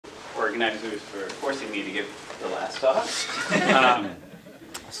organizers for forcing me to give the last talk.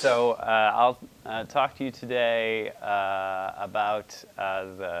 I'll talk to you today about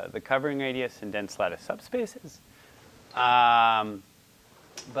the covering radius in dense lattice subspaces.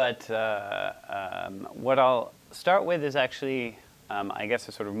 What I'll start with is actually, I guess,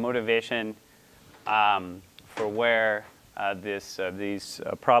 a sort of motivation for where these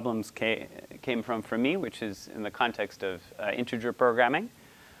problems came from for me, which is in the context of integer programming.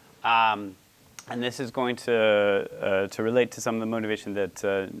 And this is going to relate to some of the motivation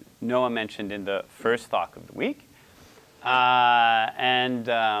that Noah mentioned in the first talk of the week. I'll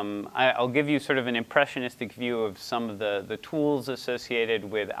give you sort of an impressionistic view of some of the tools associated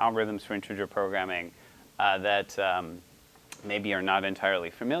with algorithms for integer programming that maybe are not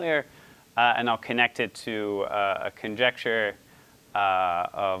entirely familiar. And I'll connect it to a conjecture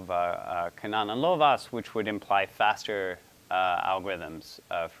of Kanan and Lovaas, which would imply faster algorithms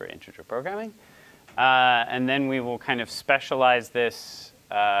for integer programming. And then we will kind of specialize this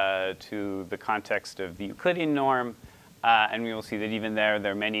to the context of the Euclidean norm. And we will see that even there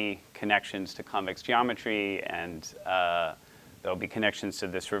are many connections to convex geometry, and there'll be connections to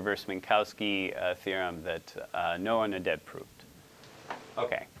this reverse Minkowski theorem that Noah and Aded proved.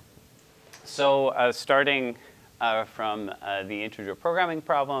 OK. So starting from the integer programming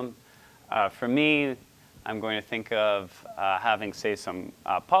problem, for me, I'm going to think of having, say, some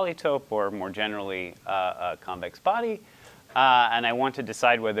polytope, or more generally, a convex body. And I want to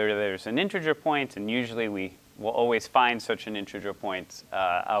decide whether there's an integer point. And usually, we will always find such an integer point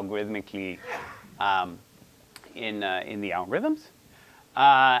algorithmically in the algorithms.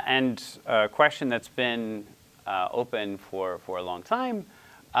 And a question that's been open for a long time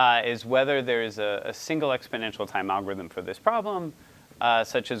is whether there is a single exponential time algorithm for this problem,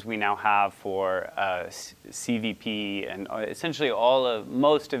 such as we now have for CVP and essentially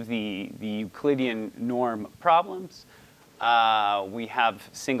most of the Euclidean norm problems. We have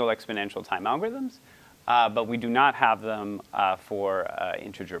single exponential time algorithms, but we do not have them for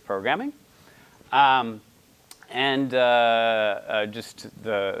integer programming. Just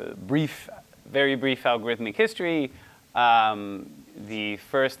the very brief algorithmic history. The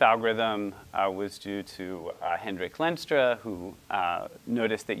first algorithm was due to Hendrik Lenstra, who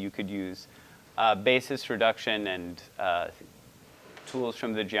noticed that you could use basis reduction and tools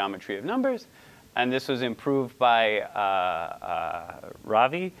from the geometry of numbers. And this was improved by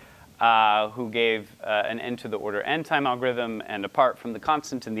Ravi, who gave an n to the order n time algorithm. And apart from the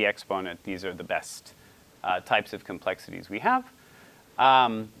constant and the exponent, these are the best types of complexities we have.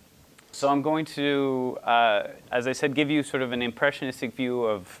 So I'm going to, as I said, give you sort of an impressionistic view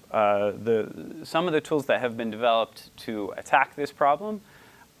of some of the tools that have been developed to attack this problem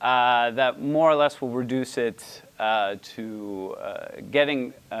that more or less will reduce it to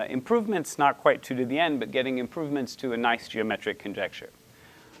getting improvements, not quite 2 to the n, but getting improvements to a nice geometric conjecture.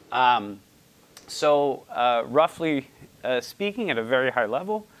 Roughly speaking, at a very high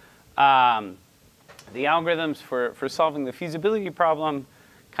level, the algorithms for solving the feasibility problem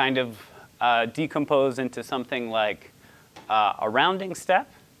kind of decompose into something like a rounding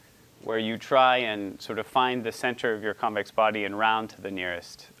step, where you try and sort of find the center of your convex body and round to the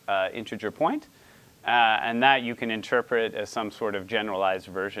nearest integer point. And that you can interpret as some sort of generalized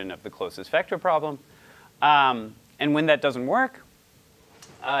version of the closest vector problem. And when that doesn't work,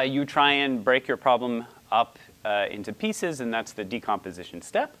 you try and break your problem up into pieces, and that's the decomposition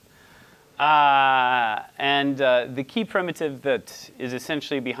step. The key primitive that is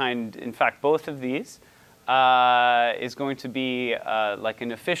essentially behind, in fact, both of these is going to be like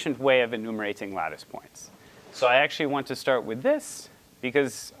an efficient way of enumerating lattice points. So I actually want to start with this,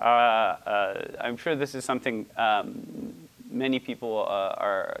 because I'm sure this is something many people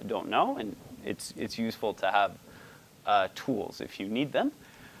don't know, and it's useful to have tools if you need them.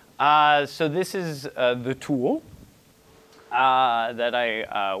 So this is the tool that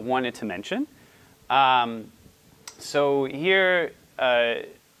I wanted to mention. So here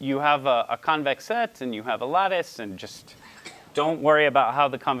you have a convex set, and you have a lattice, and just don't worry about how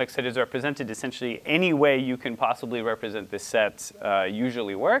the convex set is represented. Essentially, any way you can possibly represent this set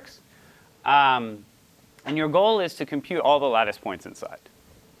usually works. And your goal is to compute all the lattice points inside.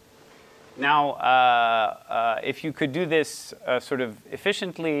 Now, if you could do this sort of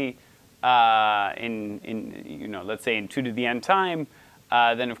efficiently let's say in 2 to the n time,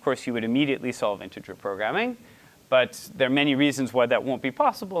 then of course you would immediately solve integer programming. But there are many reasons why that won't be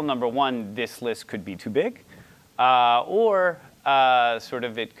possible. Number one, this list could be too big, or sort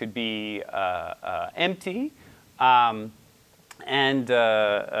of it could be empty. And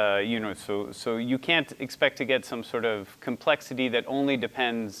so you can't expect to get some sort of complexity that only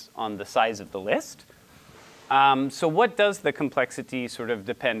depends on the size of the list. So what does the complexity sort of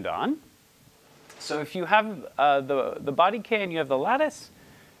depend on? So if you have the body K and you have the lattice,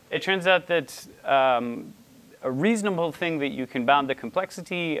 it turns out that a reasonable thing that you can bound the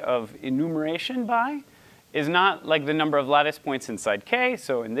complexity of enumeration by is not like the number of lattice points inside K.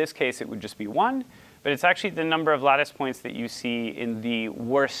 So in this case, it would just be 1. But it's actually the number of lattice points that you see in the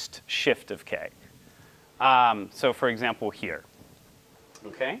worst shift of K. So for example, here.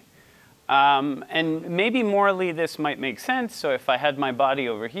 OK? And maybe morally, this might make sense. So if I had my body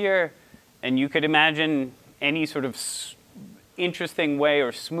over here, and you could imagine any sort of interesting way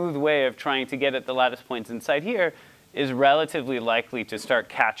or smooth way of trying to get at the lattice points inside here is relatively likely to start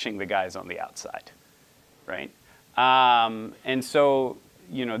catching the guys on the outside, right? And so,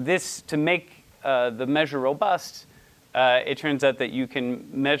 this, to make the measure robust, it turns out that you can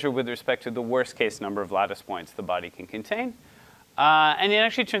measure with respect to the worst case number of lattice points the body can contain. And it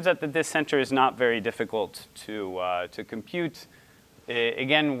actually turns out that this center is not very difficult to compute.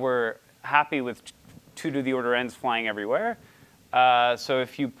 Again, we're happy with 2 to the order n's flying everywhere. So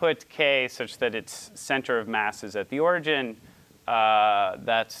if you put K such that its center of mass is at the origin,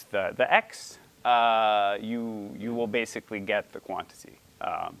 that's the x, you will basically get the quantity.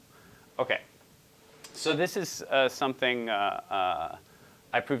 OK. So this is something I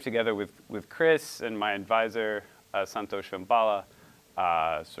proved together with Chris and my advisor, Santosh Ambala,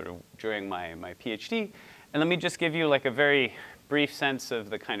 sort of during my PhD. And let me just give you like a very brief sense of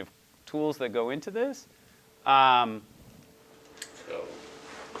the kind of tools that go into this.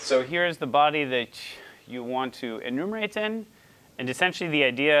 So here's the body that you want to enumerate in. And essentially, the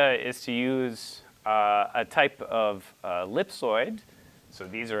idea is to use a type of ellipsoid. So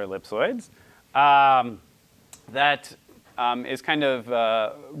these are ellipsoids. That is kind of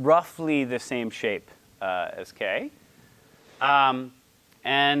roughly the same shape as K.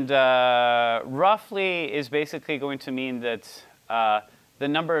 And roughly is basically going to mean that the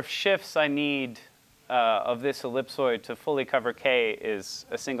number of shifts I need of this ellipsoid to fully cover K is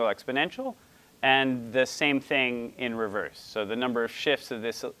a single exponential. And the same thing in reverse. So the number of shifts of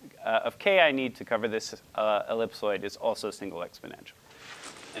this of K I need to cover this ellipsoid is also single exponential.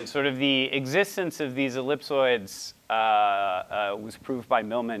 And sort of the existence of these ellipsoids was proved by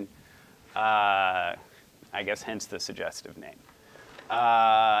Millman, I guess hence the suggestive name,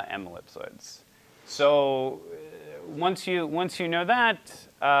 M ellipsoids. So once you know that,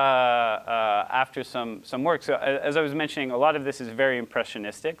 after some work, so as I was mentioning, a lot of this is very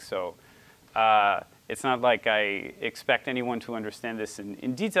impressionistic. So it's not like I expect anyone to understand this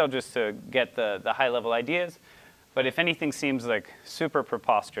in detail, just to get the high-level ideas. But if anything seems like super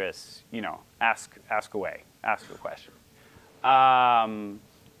preposterous, ask away, ask a question.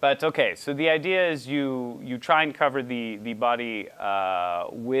 But OK, so the idea is you try and cover the body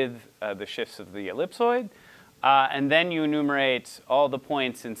with the shifts of the ellipsoid. And then you enumerate all the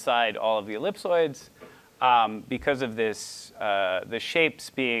points inside all of the ellipsoids. Because of this, the shapes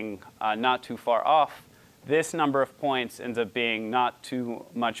being not too far off, this number of points ends up being not too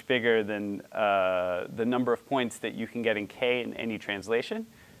much bigger than the number of points that you can get in K in any translation,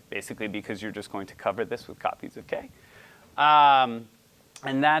 basically because you're just going to cover this with copies of K.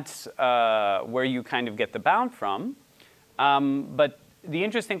 And that's where you kind of get the bound from. But the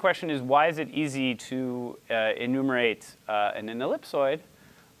interesting question is, why is it easy to enumerate in an ellipsoid?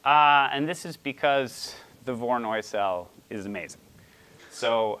 And this is because the Voronoi cell is amazing.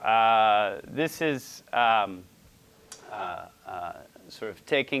 So this is sort of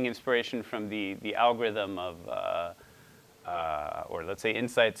taking inspiration from the algorithm of, or let's say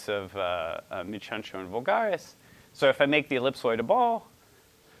insights of Michancho and Voulgaris. So if I make the ellipsoid a ball,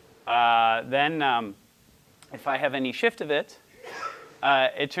 then if I have any shift of it,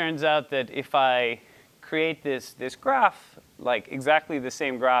 it turns out that if I create this graph, like exactly the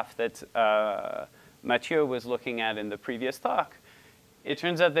same graph that Mathieu was looking at in the previous talk, it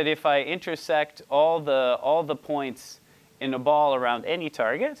turns out that if I intersect all the points in a ball around any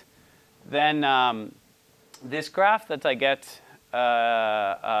target, then this graph that I get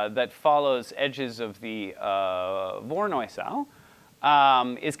that follows edges of the Voronoi cell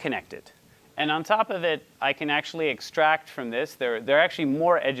is connected. And on top of it, I can actually extract from this. There are actually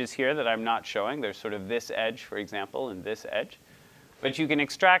more edges here that I'm not showing. There's sort of this edge, for example, and this edge. But you can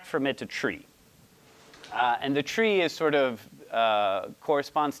extract from it a tree. And the tree is sort of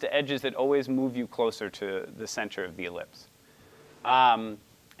corresponds to edges that always move you closer to the center of the ellipse. And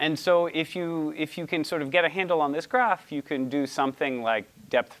so if you can sort of get a handle on this graph, you can do something like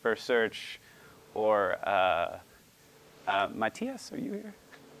depth first search or Matthias, are you here?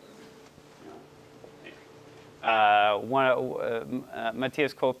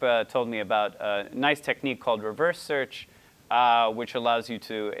 Matthias Koppe told me about a nice technique called reverse search, which allows you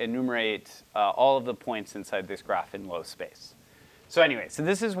to enumerate all of the points inside this graph in low space. So anyway, so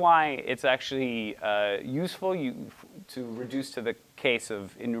this is why it's actually useful to reduce to the case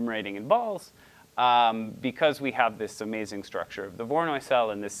of enumerating in balls, because we have this amazing structure of the Voronoi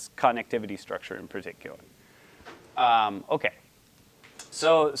cell and this connectivity structure in particular. OK.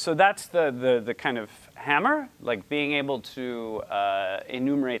 So that's the kind of hammer, like being able to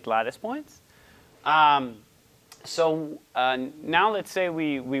enumerate lattice points. So now let's say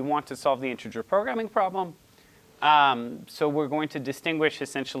we want to solve the integer programming problem. So we're going to distinguish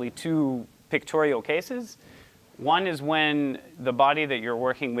essentially two pictorial cases. One is when the body that you're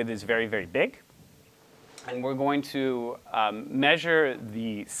working with is very, very big. And we're going to measure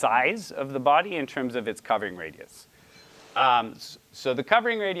the size of the body in terms of its covering radius. So the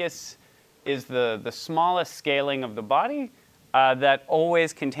covering radius is the smallest scaling of the body that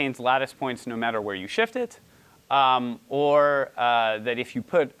always contains lattice points no matter where you shift it, or that if you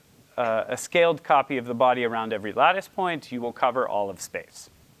put a scaled copy of the body around every lattice point, you will cover all of space.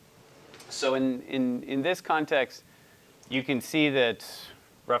 So in this context, you can see that,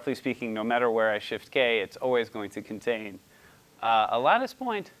 roughly speaking, no matter where I shift k, it's always going to contain a lattice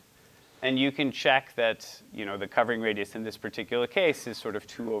point. And you can check that the covering radius in this particular case is sort of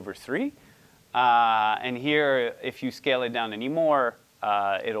 2/3. And here, if you scale it down anymore,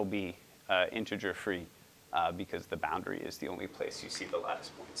 it'll be integer-free because the boundary is the only place you see the lattice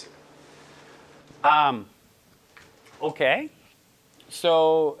points here. OK.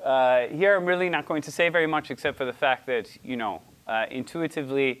 So here, I'm really not going to say very much except for the fact that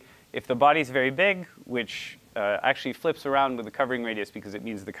intuitively, if the body's very big, which actually flips around with the covering radius because it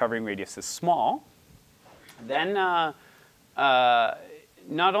means the covering radius is small, then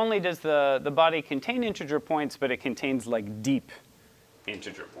not only does the body contain integer points, but it contains like deep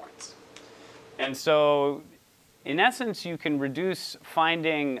integer points. And so in essence, you can reduce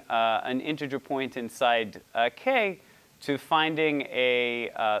finding an integer point inside k to finding a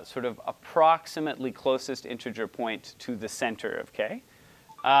sort of approximately closest integer point to the center of k.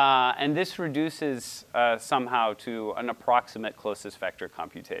 And this reduces somehow to an approximate closest vector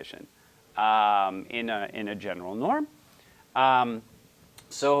computation in a general norm.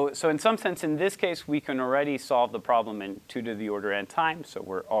 So in some sense, in this case, we can already solve the problem in 2 to the order n time, so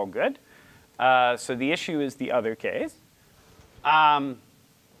we're all good. So the issue is the other case.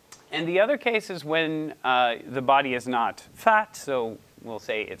 And the other case is when the body is not fat, so we'll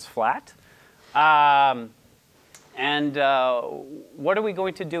say it's flat. And what are we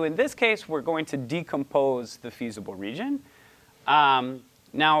going to do in this case? We're going to decompose the feasible region.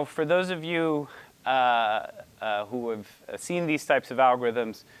 Now, for those of you who have seen these types of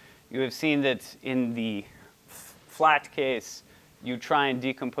algorithms, you have seen that in the flat case, you try and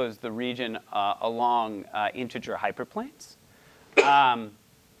decompose the region along integer hyperplanes.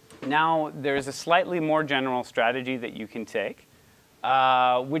 Now, there's a slightly more general strategy that you can take,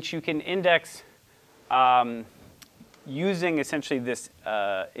 which you can index using essentially this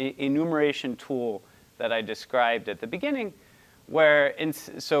enumeration tool that I described at the beginning, where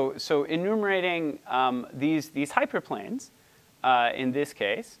so enumerating these hyperplanes, in this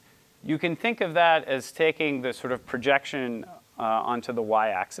case, you can think of that as taking the sort of projection onto the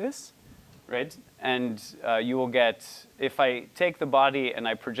y-axis, right? And you will get, if I take the body and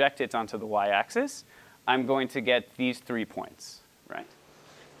I project it onto the y-axis, I'm going to get these 3 points, right?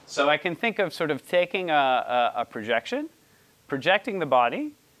 So I can think of sort of taking a projection, projecting the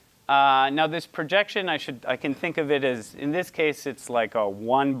body. Now this projection, I can think of it as, in this case, it's like a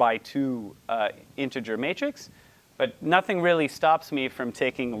 1/2 integer matrix. But nothing really stops me from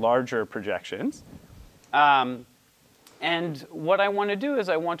taking larger projections. And what I want to do is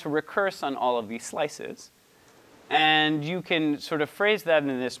I want to recurse on all of these slices. And you can sort of phrase that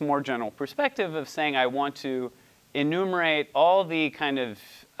in this more general perspective of saying I want to enumerate all the kind of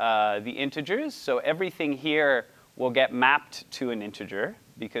the integers. So everything here will get mapped to an integer,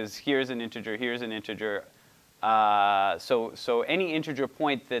 because here's an integer, here's an integer. So any integer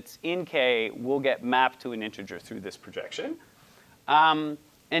point that's in k will get mapped to an integer through this projection.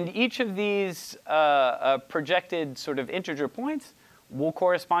 And each of these projected sort of integer points will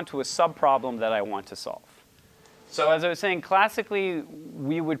correspond to a subproblem that I want to solve. So as I was saying, classically,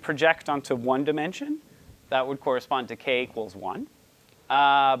 we would project onto one dimension. That would correspond to k equals 1.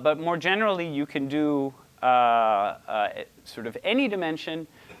 But more generally, you can do sort of any dimension.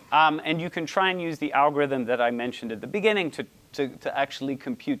 And you can try and use the algorithm that I mentioned at the beginning to actually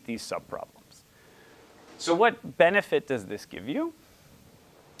compute these subproblems. So what benefit does this give you?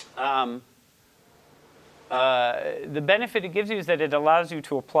 The benefit it gives you is that it allows you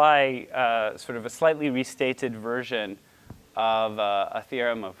to apply sort of a slightly restated version of a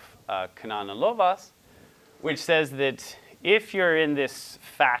theorem of Kanana-Lovász, which says that if you're in this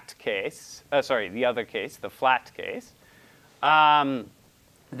fat case, the other case, the flat case,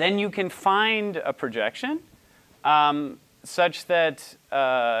 then you can find a projection such that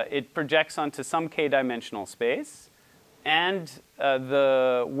it projects onto some k-dimensional space, and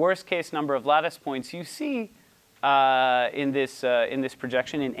the worst case number of lattice points you see in this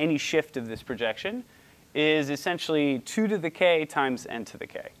projection, in any shift of this projection, is essentially 2 to the k times n to the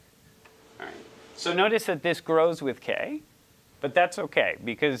k. All right. So notice that this grows with k, but that's OK,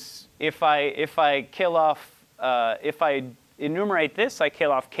 because if I kill off, if I enumerate this, I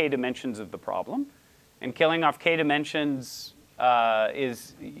kill off k dimensions of the problem. And killing off k dimensions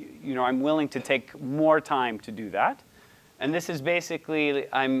is, I'm willing to take more time to do that. And this is basically,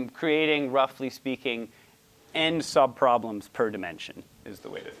 I'm creating, roughly speaking, n subproblems per dimension is the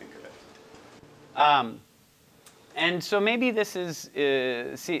way to think of it. And so maybe this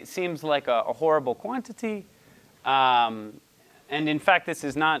seems like a horrible quantity. And in fact, this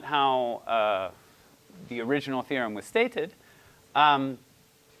is not how the original theorem was stated. And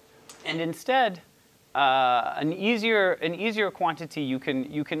instead, an easier quantity you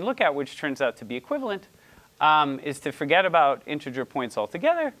can look at, which turns out to be equivalent, is to forget about integer points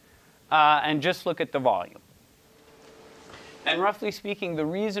altogether and just look at the volume. And roughly speaking, the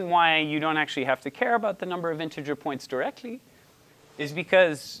reason why you don't actually have to care about the number of integer points directly is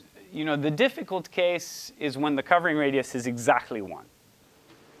because the difficult case is when the covering radius is exactly 1.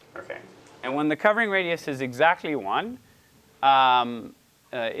 Okay. And when the covering radius is exactly 1,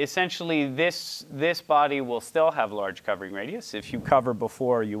 essentially this body will still have large covering radius. If you cover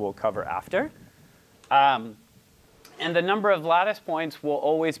before, you will cover after. And the number of lattice points will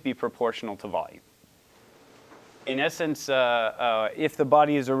always be proportional to volume. In essence, if the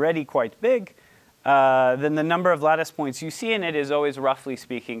body is already quite big, then the number of lattice points you see in it is always, roughly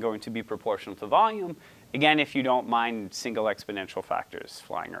speaking, going to be proportional to volume. Again, if you don't mind single exponential factors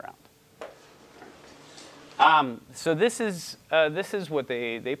flying around. So this is what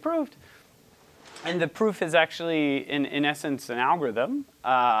they proved. And the proof is actually, in essence, an algorithm.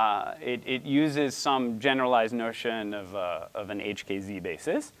 It uses some generalized notion of an HKZ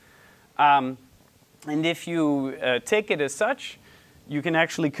basis. And if you take it as such, you can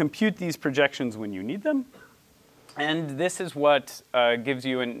actually compute these projections when you need them. And this is what gives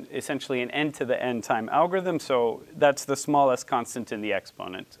you essentially an n to the n time algorithm. So that's the smallest constant in the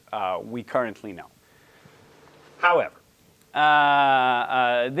exponent we currently know. However,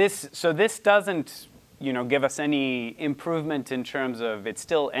 this doesn't give us any improvement in terms of it's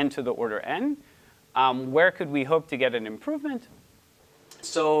still n to the order n. Where could we hope to get an improvement?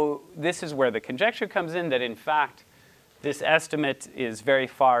 So this is where the conjecture comes in, that in fact, this estimate is very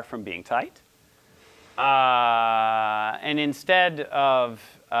far from being tight. And instead of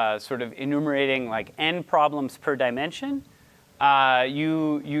sort of enumerating like n problems per dimension,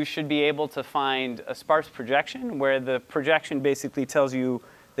 you should be able to find a sparse projection where the projection basically tells you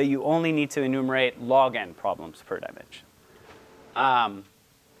that you only need to enumerate log n problems per dimension.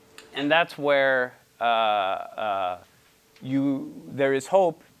 And that's where there is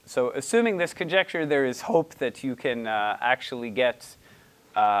hope. So assuming this conjecture, there is hope that you can actually get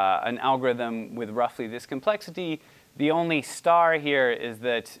an algorithm with roughly this complexity. The only star here is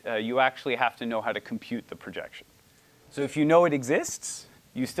that you actually have to know how to compute the projection. So if you know it exists,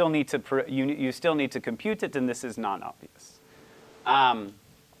 you still need to compute it, and this is non-obvious.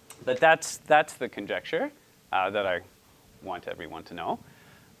 But that's the conjecture that I want everyone to know.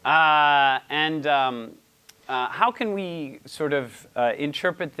 How can we sort of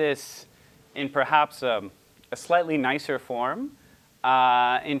interpret this in perhaps a slightly nicer form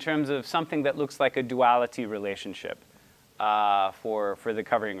in terms of something that looks like a duality relationship for the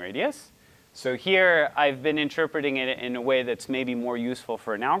covering radius? So here, I've been interpreting it in a way that's maybe more useful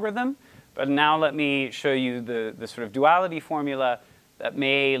for an algorithm. But now let me show you the sort of duality formula that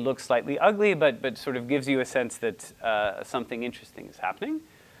may look slightly ugly, but sort of gives you a sense that something interesting is happening.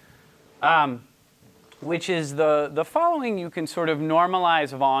 Which is the following. You can sort of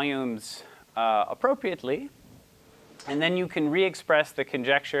normalize volumes appropriately. And then you can re-express the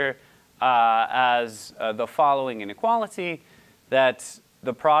conjecture as the following inequality, that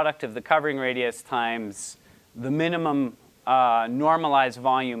the product of the covering radius times the minimum normalized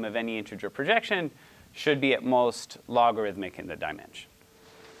volume of any integer projection should be at most logarithmic in the dimension.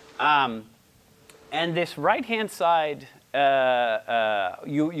 And this right-hand side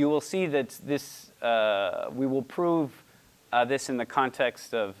you will see that this, we will prove this in the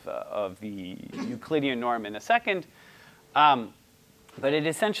context of the Euclidean norm in a second. But it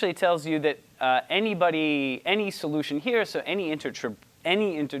essentially tells you that any solution here, so any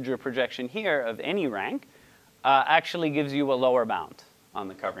integer projection here of any rank, actually gives you a lower bound on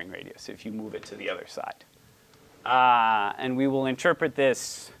the covering radius if you move it to the other side. And we will interpret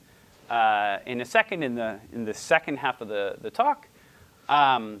this in a second in the second half of the talk,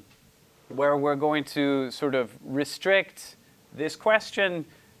 where we're going to sort of restrict this question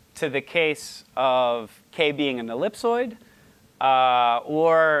to the case of K being an ellipsoid,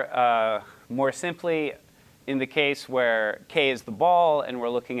 or more simply, in the case where K is the ball and we're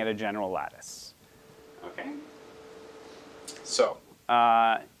looking at a general lattice. Okay? So,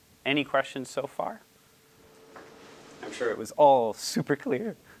 any questions so far? I'm sure it was all super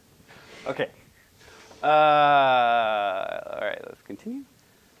clear. Okay. All right, let's continue.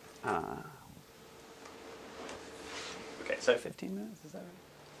 Okay, so 15 minutes, is that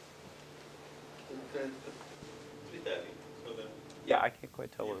right? 3:30. Yeah, I can't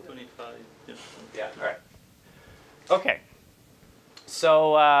quite tell what. 25. Yeah, all right. Okay.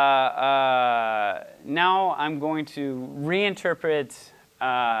 So now I'm going to reinterpret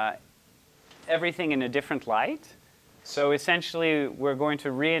everything in a different light. So essentially, we're going to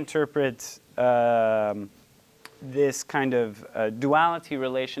reinterpret this kind of duality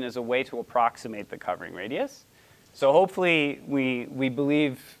relation as a way to approximate the covering radius. So hopefully, we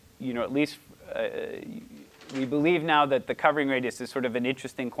believe, at least we believe now that the covering radius is sort of an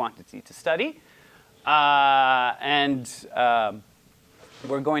interesting quantity to study. And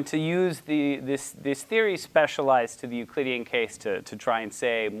we're going to use this theory specialized to the Euclidean case to try and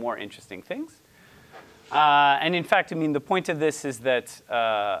say more interesting things. And in fact, the point of this is that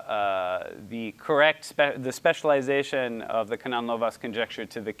the specialization of the Cannon-Lovász conjecture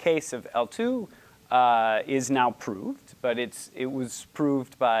to the case of L2 is now proved, but it was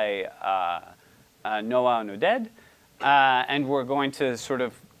proved by Noah and Oded, and we're going to sort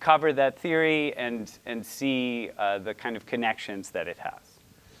of cover that theory and see the kind of connections that it has.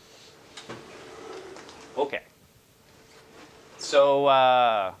 Okay. So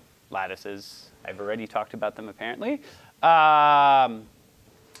lattices, I've already talked about them apparently.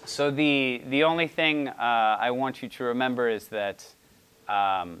 So the only thing I want you to remember is that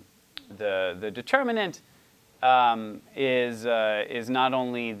the determinant is not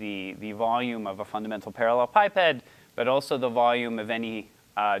only the volume of a fundamental parallel piped, but also the volume of any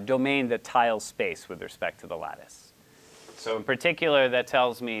domain that tiles space with respect to the lattice. So in particular, that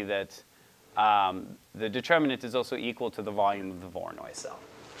tells me that the determinant is also equal to the volume of the Voronoi cell.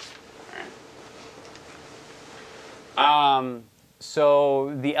 All right.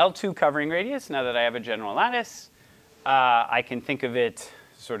 So the L2 covering radius, now that I have a general lattice, I can think of it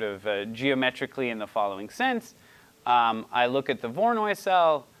sort of geometrically in the following sense. I look at the Voronoi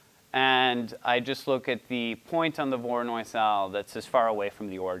cell, and I just look at the point on the Voronoi cell that's as far away from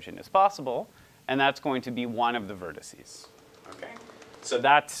the origin as possible, and that's going to be one of the vertices. Okay? So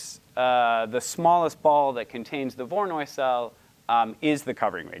that's the smallest ball that contains the Voronoi cell is the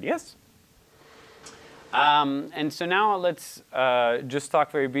covering radius. And so now let's just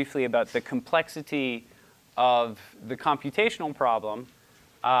talk very briefly about the complexity of the computational problem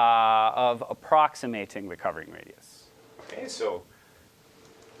of approximating the covering radius. Okay, so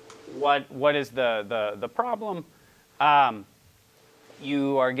what is the problem?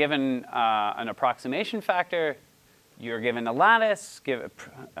 You are given an approximation factor. You're given a lattice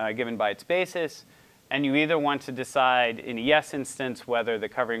given by its basis. And you either want to decide in a yes instance whether the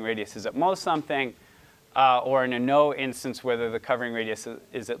covering radius is at most something, or in a no instance whether the covering radius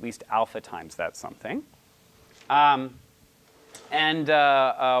is at least alpha times that something. And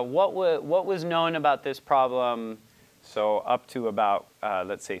what was known about this problem, so up to about,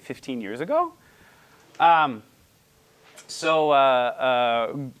 let's say, 15 years ago?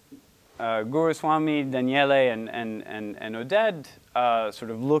 Guruswamy, Daniele, and Oded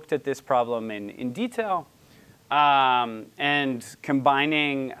sort of looked at this problem in detail. And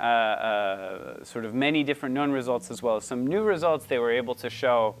combining sort of many different known results as well as some new results, they were able to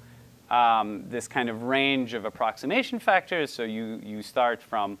show this kind of range of approximation factors. So you start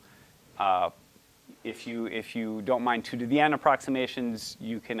from, if you don't mind 2 to the n approximations,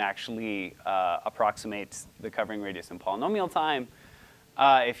 you can actually approximate the covering radius in polynomial time.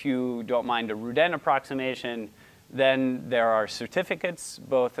 If you don't mind a root n approximation, then there are certificates,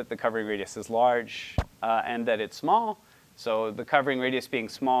 both that the covering radius is large and that it's small. So the covering radius being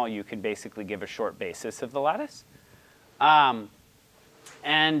small, you can basically give a short basis of the lattice.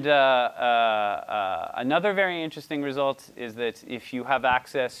 And another very interesting result is that if you have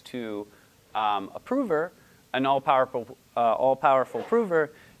access to a prover, an all-powerful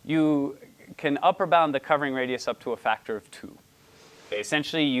prover, you can upper bound the covering radius up to a factor of 2. Okay,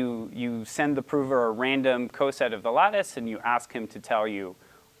 essentially, you send the prover a random coset of the lattice, and you ask him to tell you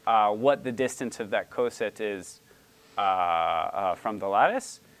what the distance of that coset is from the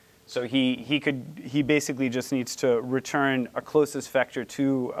lattice. So he basically just needs to return a closest vector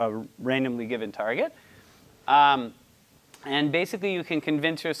to a randomly given target. And basically, you can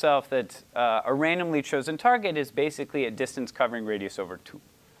convince yourself that a randomly chosen target is basically a distance covering radius over 2.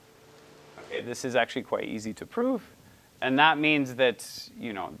 Okay, this is actually quite easy to prove. And that means that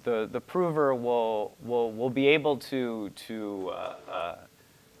the prover will be able to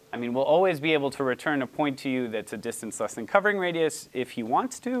will always be able to return a point to you that's a distance less than covering radius if he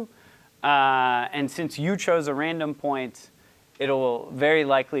wants to. And since you chose a random point, it'll very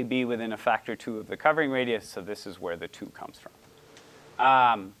likely be within a factor 2 of the covering radius, so this is where the 2 comes from.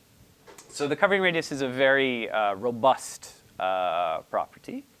 So the covering radius is a very robust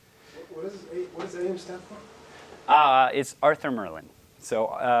property. What does AM stand for? It's Arthur Merlin. So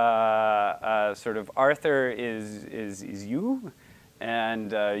sort of Arthur is you,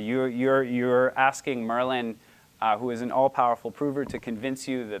 and you're asking Merlin, who is an all-powerful prover, to convince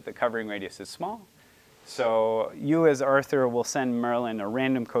you that the covering radius is small. So you, as Arthur, will send Merlin a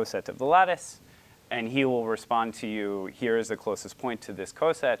random coset of the lattice, and he will respond to you, here is the closest point to this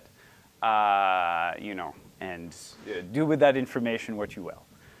coset, and do with that information what you will.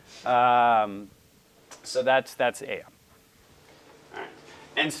 So that's AM. All right.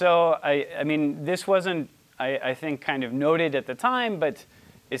 And so, I mean, this wasn't, I think, kind of noted at the time, but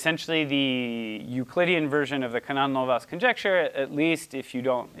essentially the Euclidean version of the Cannon-Lovász conjecture, at least if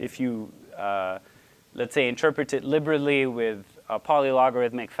you let's say, interpret it liberally with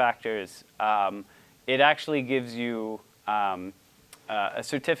polylogarithmic factors, it actually gives you a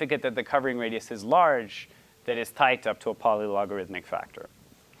certificate that the covering radius is large that is tight up to a polylogarithmic factor,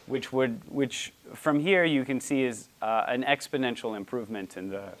 which from here you can see is an exponential improvement in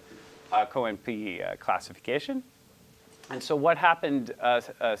the CoNP classification. And so what happened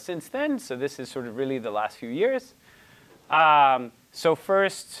since then? So this is sort of really the last few years. So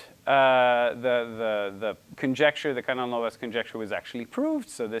first, the conjecture, the Cannon-Lovász conjecture, was actually proved.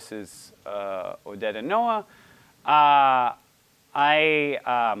 So this is Oded and Noah. I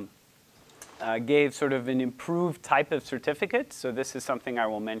gave sort of an improved type of certificate. So this is something I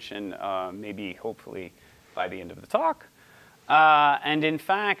will mention maybe, hopefully, by the end of the talk. And in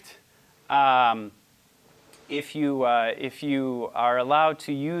fact, if you are allowed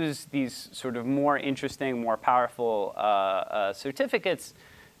to use these sort of more interesting, more powerful certificates,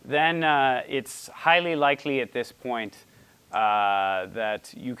 then it's highly likely at this point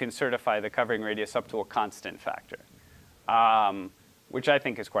that you can certify the covering radius up to a constant factor, which I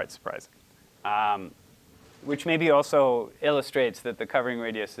think is quite surprising. Which maybe also illustrates that the covering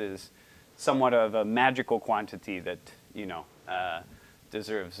radius is somewhat of a magical quantity that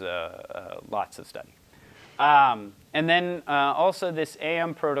deserves lots of study. And then also this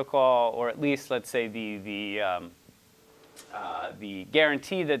AM protocol, or at least let's say the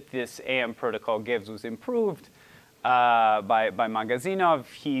guarantee that this AM protocol gives, was improved by Magazinov.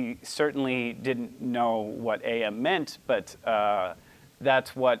 He certainly didn't know what AM meant, but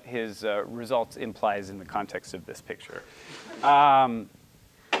that's what his results implies in the context of this picture.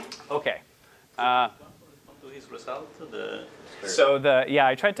 Okay. His result, so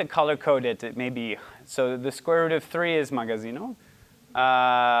I tried to color code it. It may be, so the square root of 3 is Magazinov,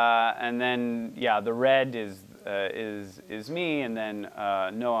 and then the red is me, and then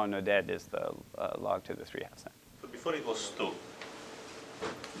Noah and Oded is the log to the 3/2. So before it was 2,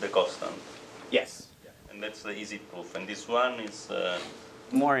 the constant. Yes. And that's the easy proof. And this one is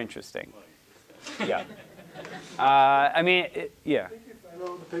more interesting. Yeah. I mean, yeah. I think I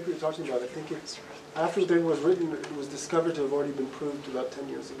know the paper you're talking about. I think it's after the paper was written, it was discovered to have already been proved about 10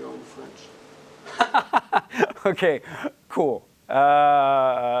 years ago in French. Okay, cool. Okay.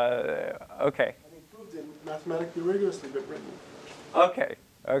 I mean, proved in mathematically rigorously, but written.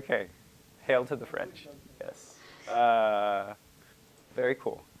 Okay. Hail to the French. Yes. Very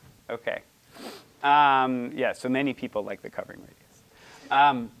cool. Okay. So many people like the covering radius.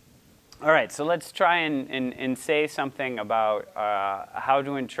 All right, so let's try and say something about how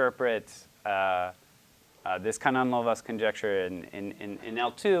to interpret this Cannon-Lovász conjecture in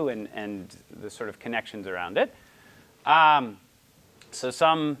L2 and the sort of connections around it. So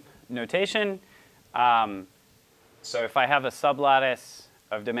some notation. So if I have a sublattice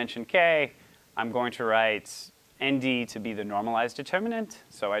of dimension k, I'm going to write ND to be the normalized determinant.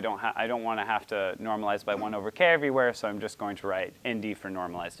 So I don't want to have to normalize by 1 over k everywhere, so I'm just going to write ND for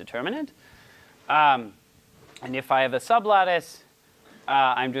normalized determinant. And if I have a sublattice,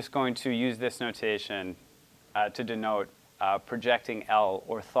 I'm just going to use this notation to denote projecting L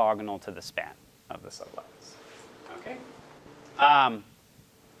orthogonal to the span of the sublattice. Okay.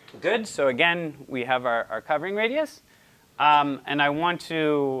 Good. So again, we have our covering radius. And I want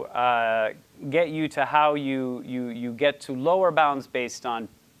to get you to how you get to lower bounds based on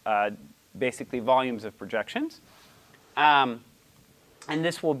basically volumes of projections. And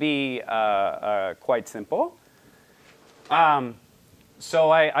this will be quite simple.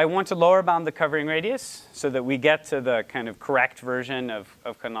 So I want to lower bound the covering radius so that we get to the kind of correct version of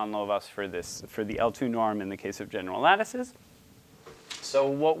Cannon-Lovász for the L2 norm in the case of general lattices. So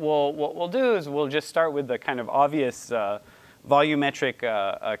what we'll do is we'll just start with the kind of obvious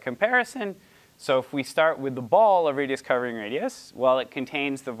volumetric comparison. So if we start with the ball of radius covering radius, well, it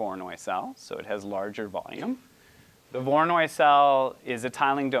contains the Voronoi cell, so it has larger volume. The Voronoi cell is a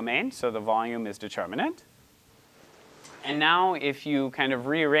tiling domain, so the volume is determinant. And now if you kind of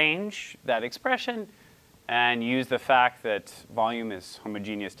rearrange that expression and use the fact that volume is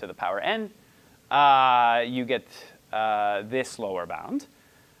homogeneous to the power n, you get this lower bound.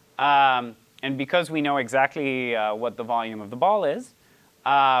 And because we know exactly what the volume of the ball is,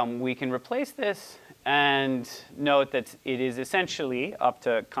 we can replace this and note that it is essentially, up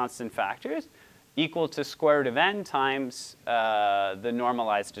to constant factors, equal to square root of n times the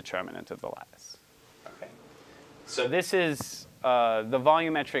normalized determinant of the lattice. Okay. So this is the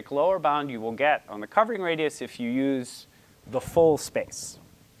volumetric lower bound you will get on the covering radius if you use the full space.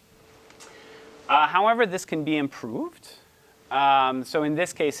 However, this can be improved. So in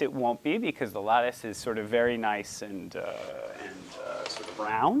this case, it won't be because the lattice is sort of very nice and sort of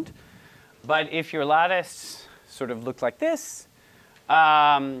round. But if your lattice sort of looked like this,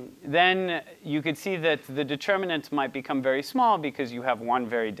 then you could see that the determinant might become very small because you have one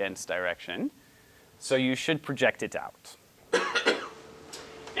very dense direction. So you should project it out.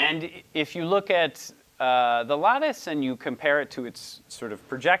 And if you look at the lattice and you compare it to its sort of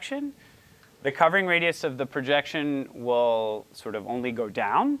projection, the covering radius of the projection will sort of only go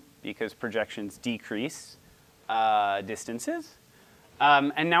down because projections decrease distances.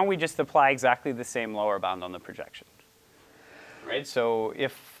 And now we just apply exactly the same lower bound on the projection. Right? So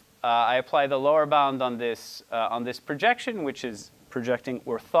if I apply the lower bound on this projection, which is projecting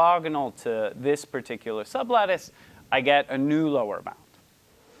orthogonal to this particular sublattice, I get a new lower bound.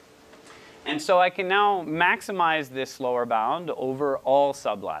 And so I can now maximize this lower bound over all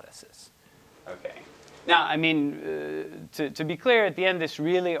sublattices. Okay. Now, I mean, to be clear, at the end, this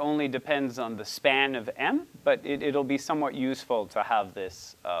really only depends on the span of M, but it'll be somewhat useful to have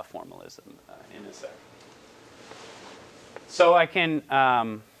this formalism in a second. So I can,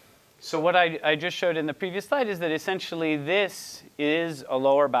 so what I just showed in the previous slide is that essentially this is a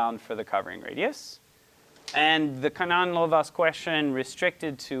lower bound for the covering radius. And the Cannon-Lovász question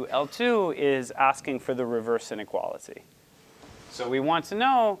restricted to L2 is asking for the reverse inequality. So we want to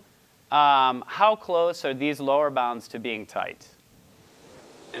know how close are these lower bounds to being tight?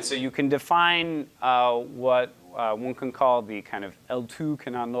 And so you can define what one can call the kind of L2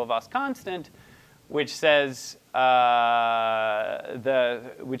 Cannon-Lovász constant, which says,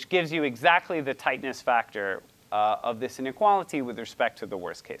 which gives you exactly the tightness factor of this inequality with respect to the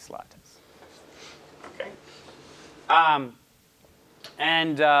worst case lattice. Okay.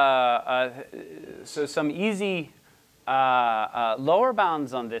 So some easy lower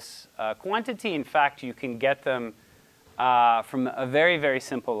bounds on this quantity. In fact, you can get them from a very, very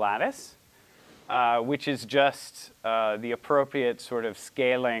simple lattice, which is just the appropriate sort of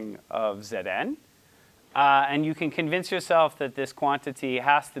scaling of Zn. And you can convince yourself that this quantity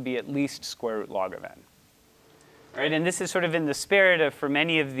has to be at least square root log of n. Right? And this is sort of in the spirit of, for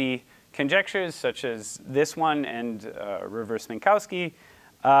many of the conjectures, such as this one and reverse Minkowski,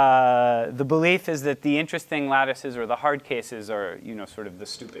 the belief is that the interesting lattices or the hard cases are, sort of the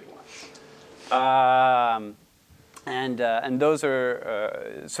stupid ones. And those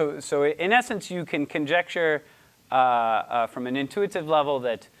are, so in essence, you can conjecture from an intuitive level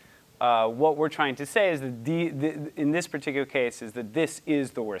that what we're trying to say is that in this particular case is that this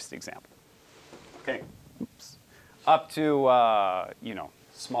is the worst example. Okay, oops. Up to,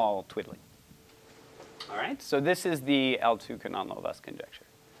 small twiddling. All right, so this is the L2 Cannon-Lovász conjecture.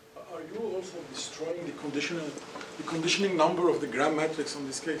 Are you also destroying the conditioning number of the Gram matrix on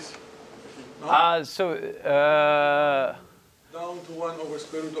this case? No? Down to 1 over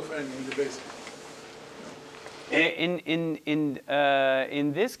square root of n in the base.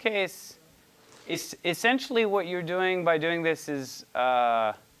 In this case, Essentially, what you're doing by doing this is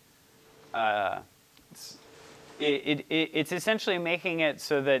it's essentially making it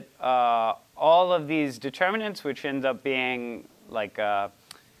so that all of these determinants, which end up being like the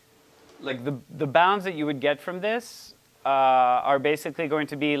bounds that you would get from this, are basically going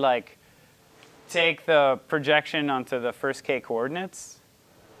to be like take the projection onto the first k coordinates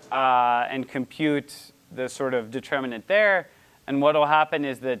and compute the sort of determinant there. And what will happen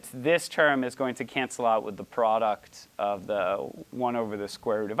is that this term is going to cancel out with the product of the 1 over the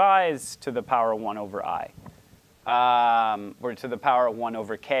square root of i's to the power 1 over I. Or to the power of 1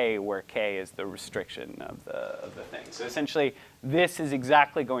 over k, where k is the restriction of the thing. So essentially, this is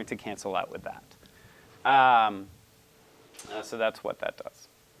exactly going to cancel out with that. So that's what that does.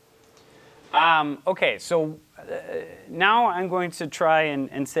 OK, so now I'm going to try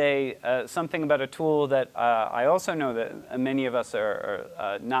and say something about a tool that I also know that many of us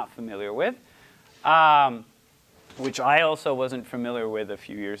are not familiar with, which I also wasn't familiar with a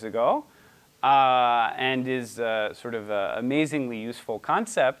few years ago, and is sort of an amazingly useful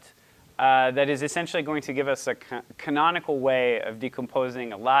concept that is essentially going to give us a canonical way of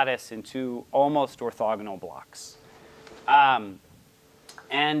decomposing a lattice into almost orthogonal blocks.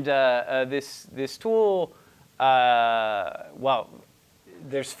 This tool, well,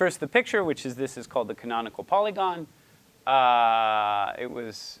 there's first the picture, which is this is called the canonical polygon.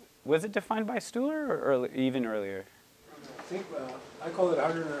 Was it defined by Stuhler or even earlier? I think I call it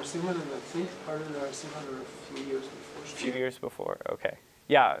Hardness, and I think Hardness are a few years before. A few years before, OK.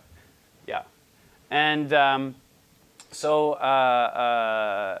 Yeah, yeah. And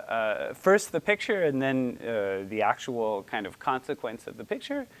first the picture, and then the actual kind of consequence of the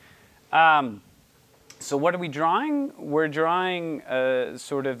picture. So what are we drawing? We're drawing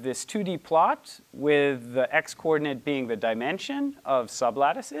sort of this 2D plot with the x-coordinate being the dimension of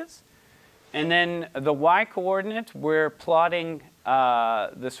sublattices. And then the y-coordinate, we're plotting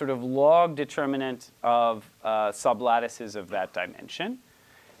the sort of log determinant of sublattices of that dimension.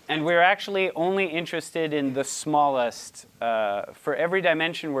 And we're actually only interested in the smallest. For every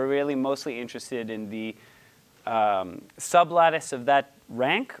dimension, we're really mostly interested in the sublattice of that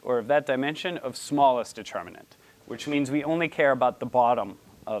rank, or of that dimension, of smallest determinant, which means we only care about the bottom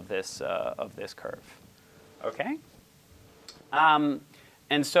of this curve. OK?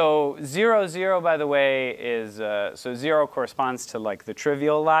 And so 0, 0, by the way, is so 0 corresponds to like the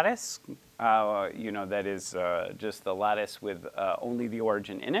trivial lattice. That is just the lattice with only the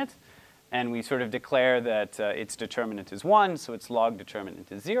origin in it. And we sort of declare that its determinant is 1, so its log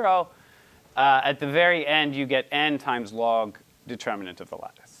determinant is 0. At the very end, you get n times log determinant of the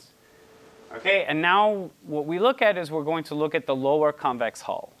lattice. OK, and now what we look at is we're going to look at the lower convex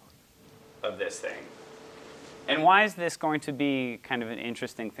hull of this thing. And why is this going to be kind of an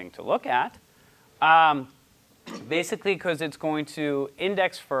interesting thing to look at? Basically, because it's going to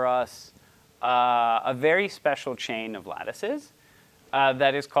index for us a very special chain of lattices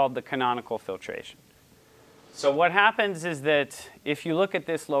that is called the canonical filtration. So what happens is that if you look at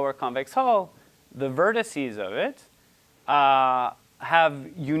this lower convex hull, the vertices of it have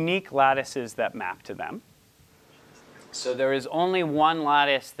unique lattices that map to them. So there is only one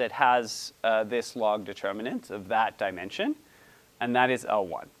lattice that has this log determinant of that dimension, and that is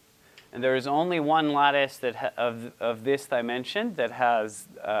L1. And there is only one lattice that of this dimension that has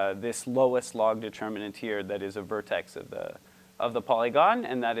this lowest log determinant here that is a vertex of the polygon,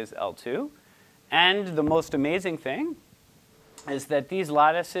 and that is L2. And the most amazing thing is that these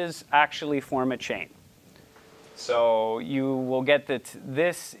lattices actually form a chain. So you will get that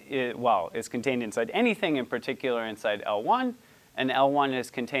this is contained inside anything, in particular inside L1, and L1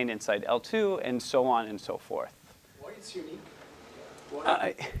 is contained inside L2, and so on and so forth. Why it's unique?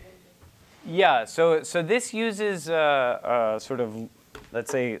 Yeah, so this uses sort of,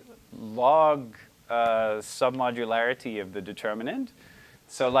 let's say, log submodularity of the determinant.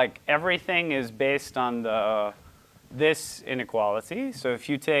 So like everything is based on this inequality. So if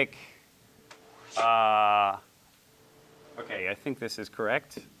you take, OK, I think this is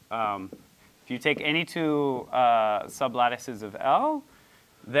correct. If you take any two sublattices of L,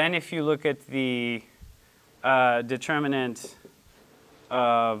 then if you look at the determinant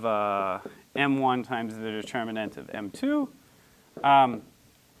of M1 times the determinant of M2,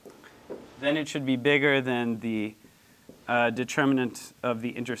 then it should be bigger than the determinant of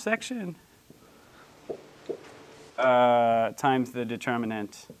the intersection times the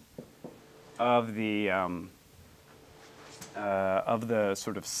determinant of the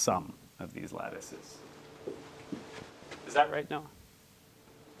sort of sum of these lattices. Is that right, Noah?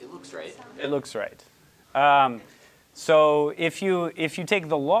 It looks right. It looks right. So if you take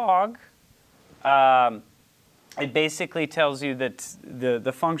the log it basically tells you that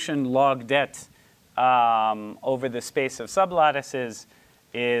the function log det over the space of sublattices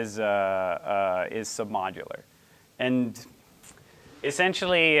is submodular. And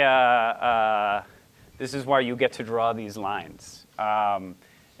essentially, this is why you get to draw these lines.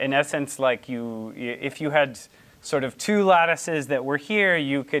 In essence, like if you had sort of two lattices that were here,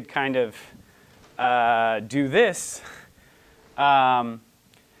 you could kind of do this.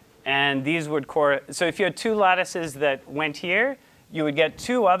 And these would so if you had two lattices that went here, you would get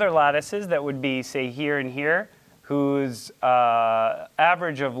two other lattices that would be, say, here and here, whose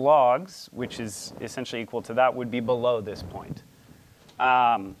average of logs, which is essentially equal to that, would be below this point.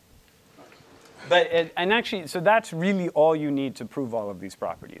 And actually, so that's really all you need to prove all of these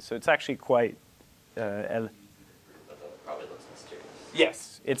properties. So it's actually quite. Probably looks mysterious.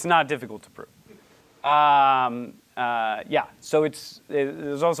 Yes, it's not difficult to prove. Yeah, so it's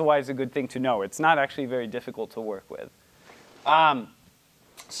also why it's a good thing to know. It's not actually very difficult to work with.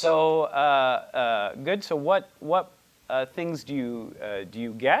 Good. So what things do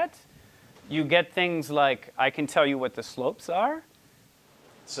you get? You get things like I can tell you what the slopes are.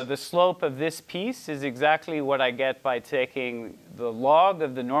 So the slope of this piece is exactly what I get by taking the log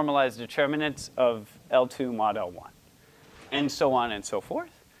of the normalized determinants of L2 mod L1, and so on and so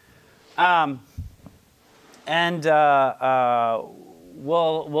forth.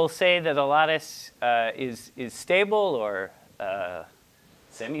 We'll say that a lattice is stable or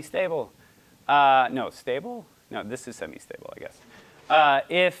semi-stable. No, stable? No, this is semi-stable, I guess.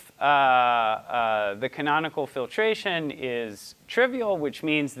 If the canonical filtration is trivial, which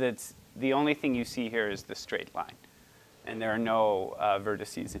means that the only thing you see here is the straight line, and there are no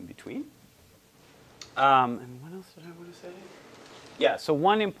vertices in between. And what else did I want to say? Yeah, so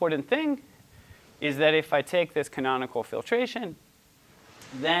one important thing is that if I take this canonical filtration,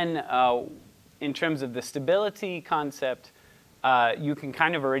 then in terms of the stability concept, you can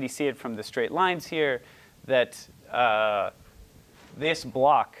kind of already see it from the straight lines here that this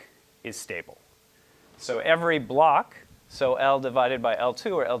block is stable. So every block, so L divided by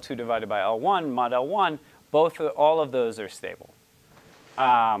L2 or L2 divided by L1, mod L1, all of those are stable.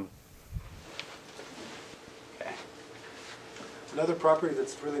 Okay. Another property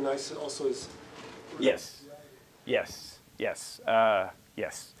that's really nice also is. Yes. Yes. Yes.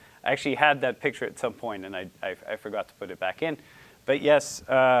 Yes. I actually had that picture at some point, and I forgot to put it back in. But yes,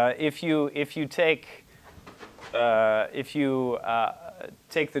 if you take the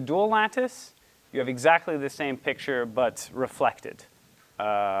dual lattice, you have exactly the same picture, but reflected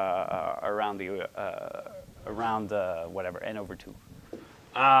around whatever n over 2.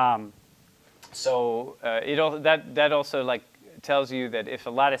 So that also like tells you that if a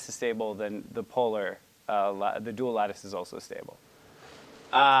lattice is stable, then the dual lattice is also stable.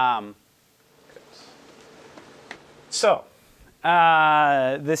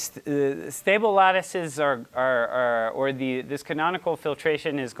 Stable lattices this canonical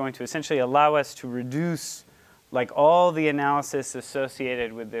filtration is going to essentially allow us to reduce like all the analysis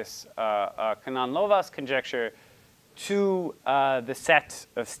associated with this Cannon-Lovász conjecture to the set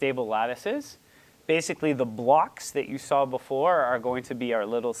of stable lattices. Basically, the blocks that you saw before are going to be our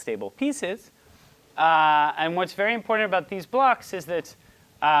little stable pieces. And what's very important about these blocks is that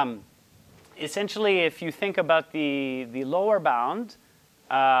essentially, if you think about the lower bound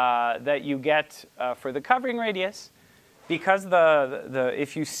that you get for the covering radius, because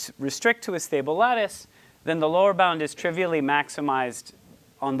if you restrict to a stable lattice, then the lower bound is trivially maximized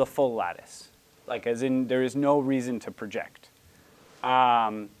on the full lattice, like as in there is no reason to project.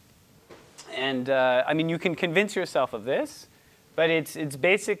 I mean, you can convince yourself of this, but it's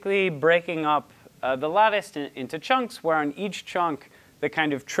basically breaking up the lattice into chunks, where on each chunk, the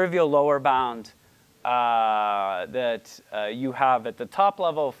kind of trivial lower bound that you have at the top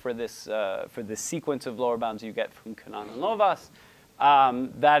level for this sequence of lower bounds you get from Cannon and Lovász,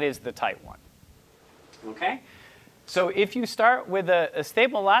 that is the tight one. Okay? So if you start with a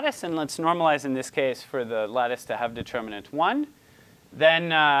stable lattice, and let's normalize in this case for the lattice to have determinant 1, then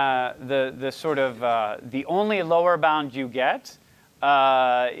the only lower bound you get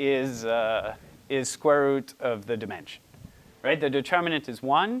is square root of the dimension. Right? The determinant is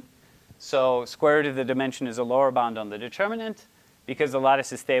 1, so square root of the dimension is a lower bound on the determinant. Because the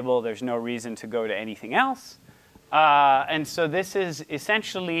lattice is stable, there's no reason to go to anything else. And so this is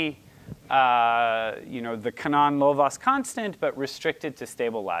essentially the Cannon-Lovász constant, but restricted to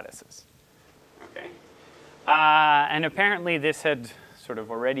stable lattices. Okay? And apparently this had sort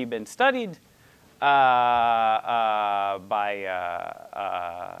of already been studied by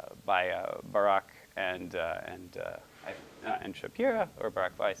Barak and I and Shapira, or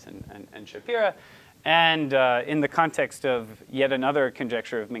Barak Weiss and Shapira. And in the context of yet another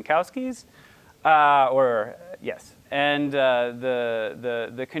conjecture of Minkowski's, yes. And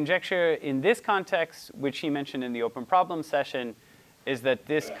the conjecture in this context, which he mentioned in the open problem session, is that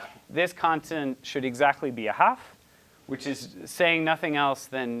this constant should exactly be a half, which is saying nothing else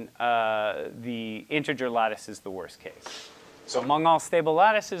than the integer lattice is the worst case. So among all stable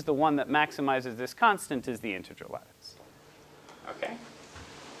lattices, the one that maximizes this constant is the integer lattice. Okay.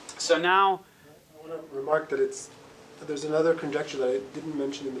 So now, I want to remark that there's another conjecture that I didn't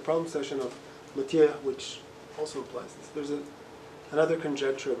mention in the problem session of Mathieu, which also implies this. There's another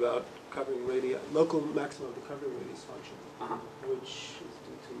conjecture about covering radii, local maximum of the covering radius function, which is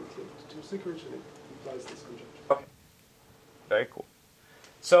due to Mathieu to Sikirch, and it implies this conjecture. okay, very cool.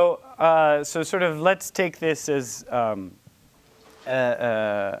 So, so sort of let's take this as a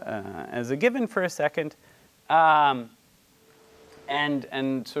given for a second, and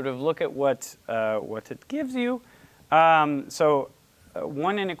sort of look at what it gives you. So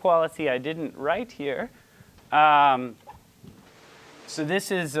one inequality I didn't write here. So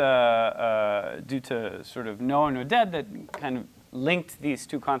this is due to sort of Noah and Oded that kind of linked these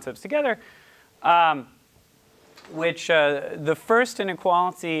two concepts together. Which the first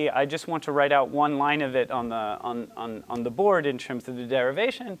inequality, I just want to write out one line of it on the board in terms of the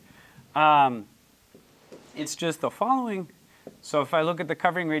derivation. It's just the following. So if I look at the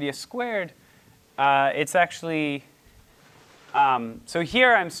covering radius squared, it's actually, so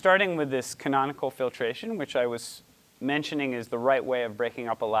here I'm starting with this canonical filtration, which I was mentioning is the right way of breaking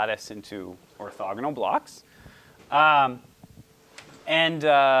up a lattice into orthogonal blocks. And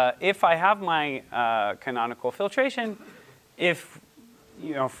if I have my canonical filtration,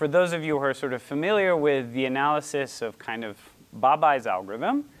 for those of you who are sort of familiar with the analysis of kind of Babai's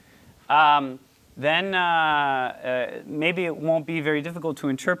algorithm, then maybe it won't be very difficult to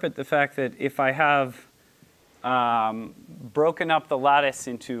interpret the fact that if I have broken up the lattice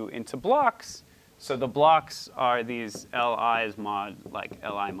into blocks, so the blocks are these Li's mod like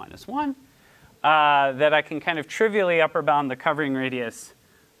Li minus 1, that I can kind of trivially upper bound the covering radius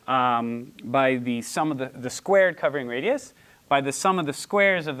by the sum of the squared covering radius by the sum of the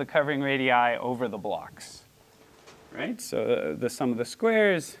squares of the covering radii over the blocks, right? So the sum of the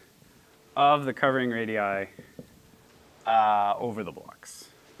squares of the covering radii over the blocks.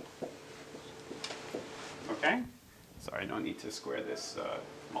 Okay? Sorry, I don't need to square this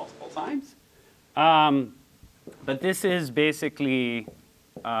multiple times. But this is basically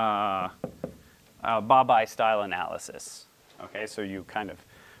Babai style analysis. Okay, so you kind of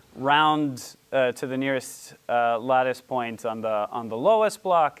round to the nearest lattice point on the lowest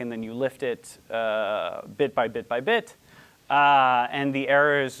block, and then you lift it bit by bit by bit, and the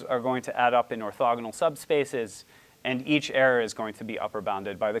errors are going to add up in orthogonal subspaces, and each error is going to be upper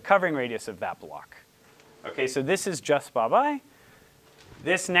bounded by the covering radius of that block. Okay, so this is just Babai.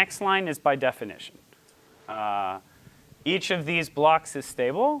 This next line is by definition. Each of these blocks is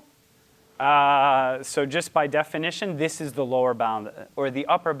stable. So just by definition, this is the lower bound or the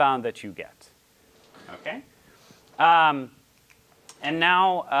upper bound that you get. Okay? And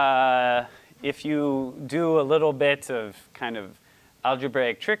now, if you do a little bit of kind of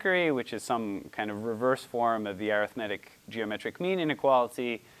algebraic trickery, which is some kind of reverse form of the arithmetic geometric mean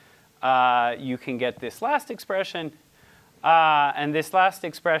inequality, you can get this last expression. And this last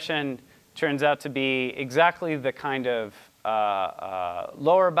expression turns out to be exactly the kind of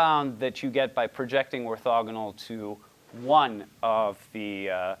lower bound that you get by projecting orthogonal to one of the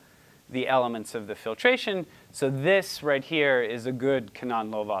elements of the filtration. So this right here is a good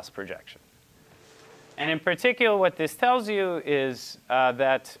Cannon-Lovász projection. And in particular, what this tells you is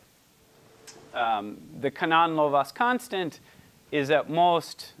that the Cannon-Lovász constant is at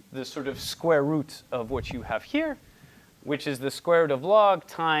most the sort of square root of what you have here, which is the square root of log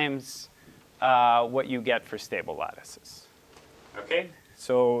times what you get for stable lattices. Okay,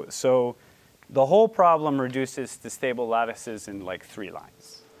 so the whole problem reduces to stable lattices in like 3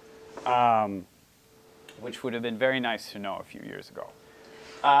 lines, which would have been very nice to know a few years ago.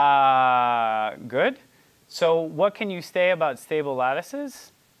 Good. So what can you say about stable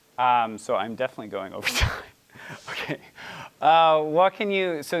lattices? So I'm definitely going over time. Okay. What can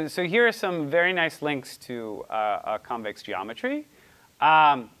you? So here are some very nice links to convex geometry.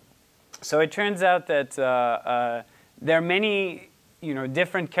 So it turns out that there are many,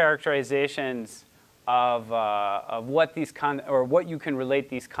 different characterizations of what these what you can relate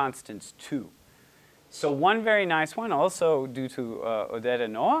these constants to. So one very nice one, also due to Oded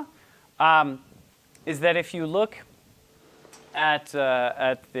and Noah, is that if you look at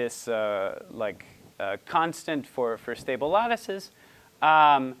this constant for stable lattices.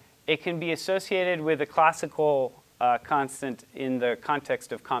 It can be associated with a classical constant in the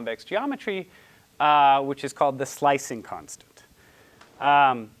context of convex geometry, which is called the slicing constant.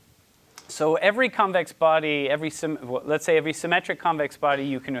 So every convex body, let's say every symmetric convex body,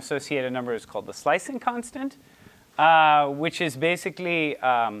 you can associate a number that's called the slicing constant, which is basically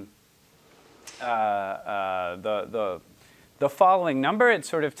the following number. It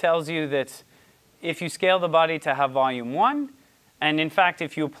sort of tells you that if you scale the body to have volume 1, and in fact,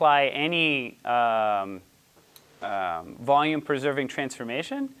 if you apply any volume-preserving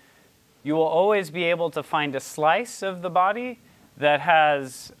transformation, you will always be able to find a slice of the body that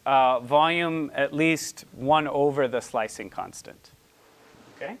has volume at least 1 over the slicing constant.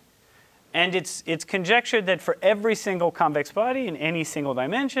 Okay? And it's conjectured that for every single convex body in any single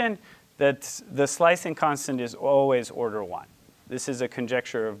dimension, that the slicing constant is always order 1. This is a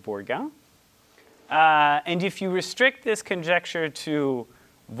conjecture of Bourgain. And if you restrict this conjecture to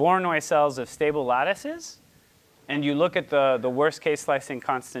Voronoi cells of stable lattices, and you look at the worst case slicing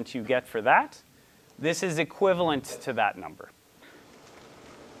constant you get for that, this is equivalent to that number.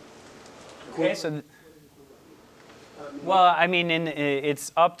 Okay, so, well, I mean,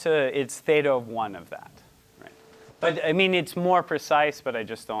 it's up to, it's theta of 1 of that. Right? But I mean, it's more precise, but I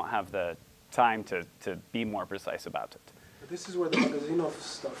just don't have the time to be more precise about it. This is where the Magazinov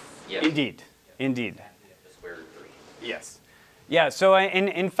stuff. Yes. Indeed, indeed. The square root 3. Yes. Yeah, so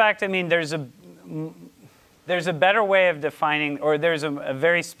in fact, I mean, there's a better way of defining, or there's a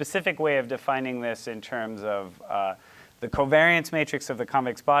very specific way of defining this in terms of the covariance matrix of the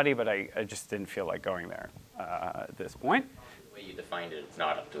convex body, but I just didn't feel like going there at this point. The way you defined it, it's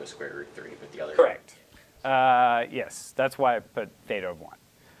not up to a square root 3, but the other. Correct. Yes, that's why I put theta of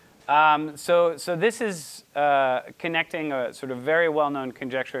 1. So this is connecting a sort of very well-known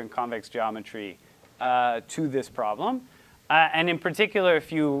conjecture in convex geometry to this problem. And in particular,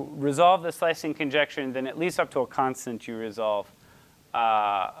 if you resolve the slicing conjecture, then at least up to a constant, you resolve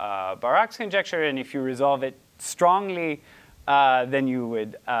Barak's conjecture. And if you resolve it strongly, then you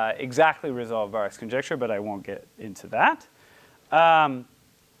would exactly resolve Barak's conjecture, but I won't get into that.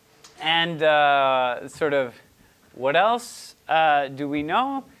 Sort of what else do we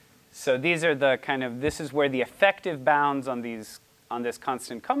know? So these are the kind of, this is where the effective bounds on this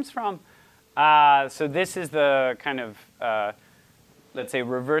constant comes from. So this is the kind of, let's say,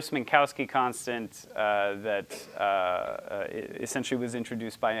 reverse Minkowski constant that essentially was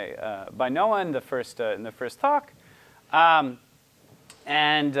introduced by Noah in the first talk.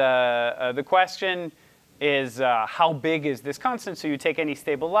 The question is, how big is this constant? So you take any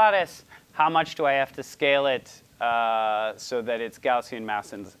stable lattice, how much do I have to scale it so that its Gaussian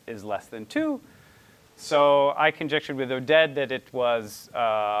mass is less than 2? So I conjectured with Oded that it was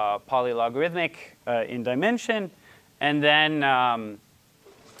polylogarithmic in dimension. And then Noah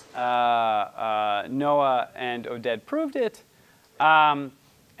and Oded proved it. And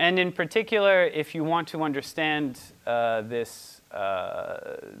in particular, if you want to understand this,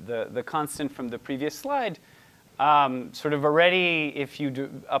 the constant from the previous slide, sort of already, if you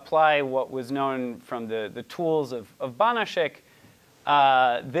apply what was known from the tools of Banashek,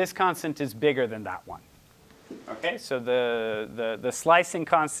 this constant is bigger than that one. Okay, so the slicing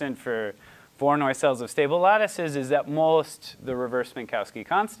constant for Voronoi cells of stable lattices is at most the reverse Minkowski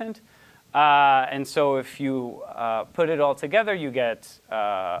constant. And so if you put it all together, you get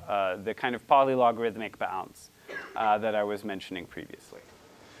the kind of polylogarithmic bounds that I was mentioning previously.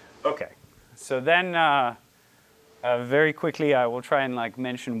 Okay, so then very quickly I will try and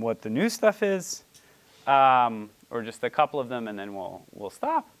mention what the new stuff is, or just a couple of them, and then we'll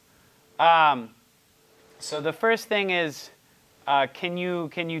stop. So the first thing is, can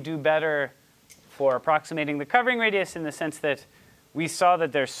you do better for approximating the covering radius, in the sense that we saw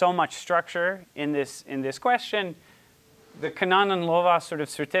that there's so much structure in this question. The Kanan and Lovász sort of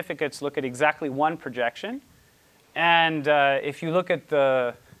certificates look at exactly one projection. And if you look at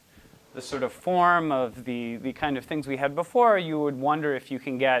the sort of form of the kind of things we had before, you would wonder if you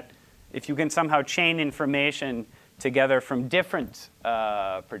can somehow chain information together from different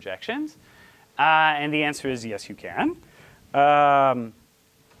projections. And the answer is yes, you can.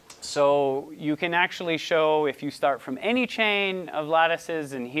 So you can actually show, if you start from any chain of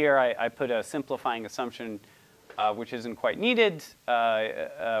lattices, and here I put a simplifying assumption which isn't quite needed,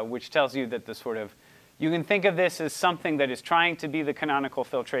 which tells you that you can think of this as something that is trying to be the canonical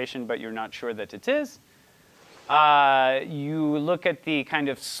filtration, but you're not sure that it is. You look at the kind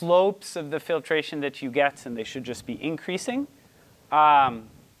of slopes of the filtration that you get, and they should just be increasing. And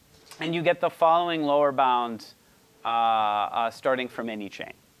you get the following lower bound starting from any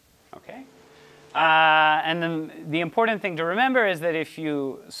chain. Okay? And then the important thing to remember is that if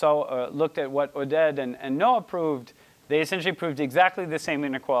you looked at what Oded and Noah proved, they essentially proved exactly the same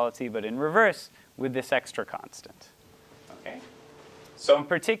inequality, but in reverse with this extra constant. Okay? So in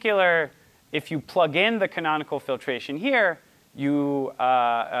particular, if you plug in the canonical filtration here, you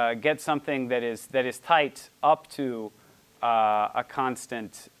get something that is tight up to a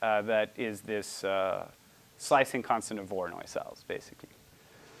constant that is this slicing constant of Voronoi cells, basically.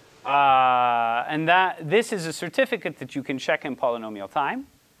 And this is a certificate that you can check in polynomial time.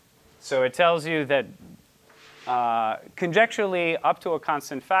 So it tells you that conjecturally, up to a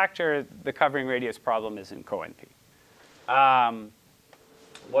constant factor, the covering radius problem is in co-NP.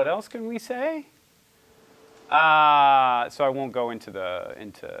 What else can we say? So I won't go into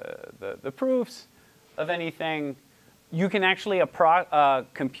the proofs of anything. You can actually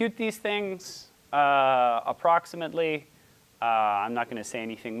compute these things approximately. I'm not going to say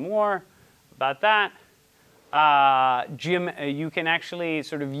anything more about that. You can actually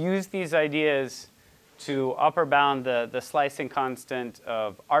sort of use these ideas to upper bound the slicing constant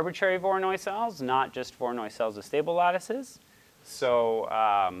of arbitrary Voronoi cells, not just Voronoi cells of stable lattices. So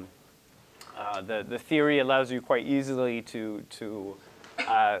the theory allows you quite easily to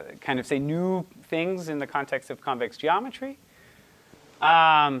kind of say new things in the context of convex geometry.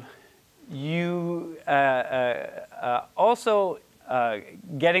 Also,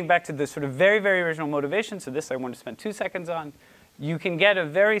 getting back to the sort of very, very original motivation, so this I want to spend 2 seconds on, you can get a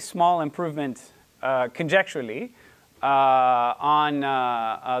very small improvement conjecturally on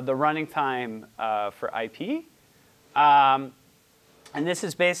the running time for IP. And this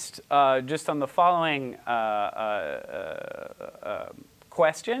is based just on the following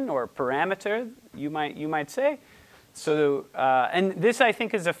question or parameter, you might say. So, and this I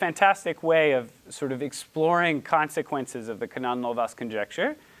think is a fantastic way of sort of exploring consequences of the Cannon-Lovász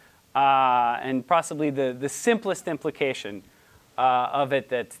conjecture, and possibly the simplest implication of it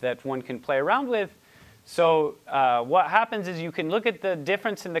that one can play around with. So what happens is you can look at the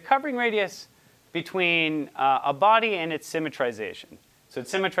difference in the covering radius between a body and its symmetrization. So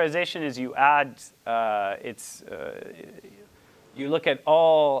its symmetrization is you add you look at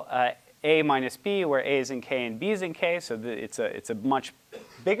all A minus B, where A is in K and B is in K, so it's a much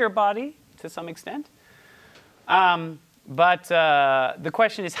bigger body to some extent. But the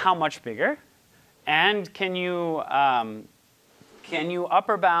question is how much bigger, and can you upper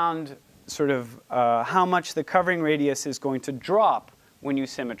bound sort of how much the covering radius is going to drop when you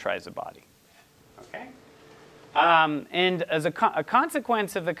symmetrize a body? Okay. And as a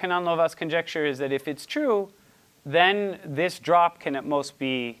consequence of the Cannon-Lovász conjecture is that if it's true, then this drop can at most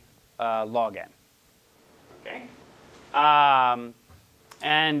be log n. Okay.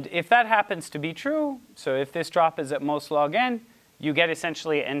 And if that happens to be true, so if this drop is at most log n, you get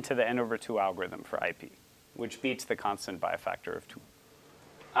essentially n to the n over 2 algorithm for IP, which beats the constant by a factor of 2.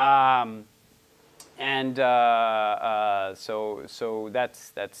 So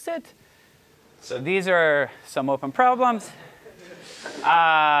that's it. So these are some open problems.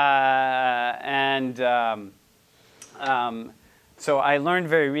 So I learned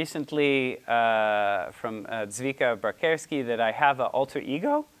very recently from Zvika Brakerski that I have an alter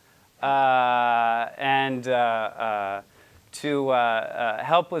ego. To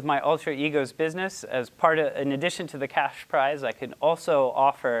help with my alter ego's business, as part of, in addition to the cash prize, I can also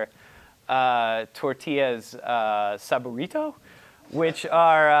offer tortillas saborito, which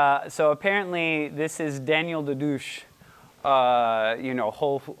are, so apparently this is Daniel Dadush,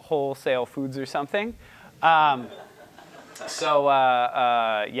 wholesale foods or something. Yeah,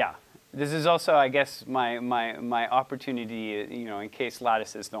 this is also, I guess, my opportunity, in case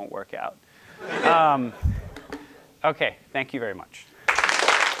lattices don't work out. Okay, thank you very much.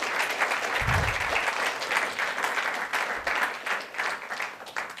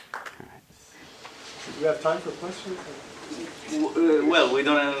 Do we have time for questions? Well, we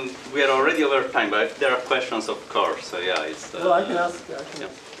are already over time, but if there are questions, of course. So yeah, it's. Well, I can ask. Yeah.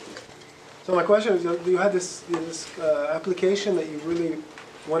 So my question is, you had this application that you really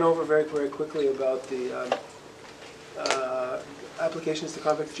went over very, very quickly about the applications to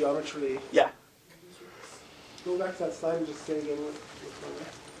convex geometry. Yeah. Go back to that slide and just say again what.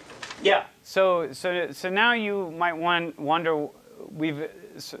 Yeah. So now you might wonder,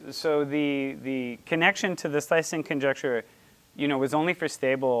 the connection to the slicing conjecture, was only for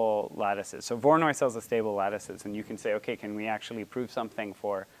stable lattices. So Voronoi cells are stable lattices, and you can say, okay, can we actually prove something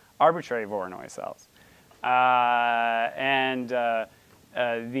for arbitrary Voronoi cells?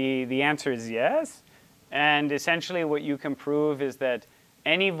 The answer is yes. And essentially, what you can prove is that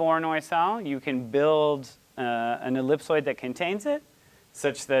any Voronoi cell, you can build an ellipsoid that contains it,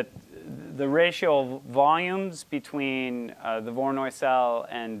 such that the ratio of volumes between the Voronoi cell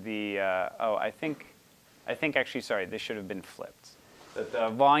and the, I think actually, sorry, this should have been flipped. That the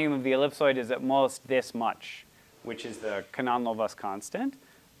volume of the ellipsoid is at most this much, which is the Cannon-Lovász constant,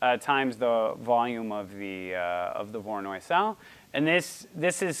 times the volume of the Voronoi cell. And this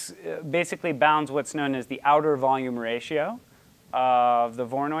is basically bounds what's known as the outer volume ratio of the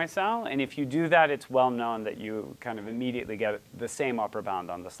Voronoi cell. And if you do that, it's well known that you kind of immediately get the same upper bound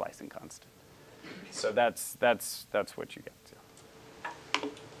on the slicing constant. So that's what you get to.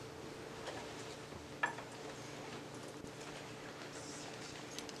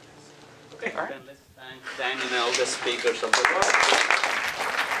 Okay, then let's thank Dan and all the speakers of the world.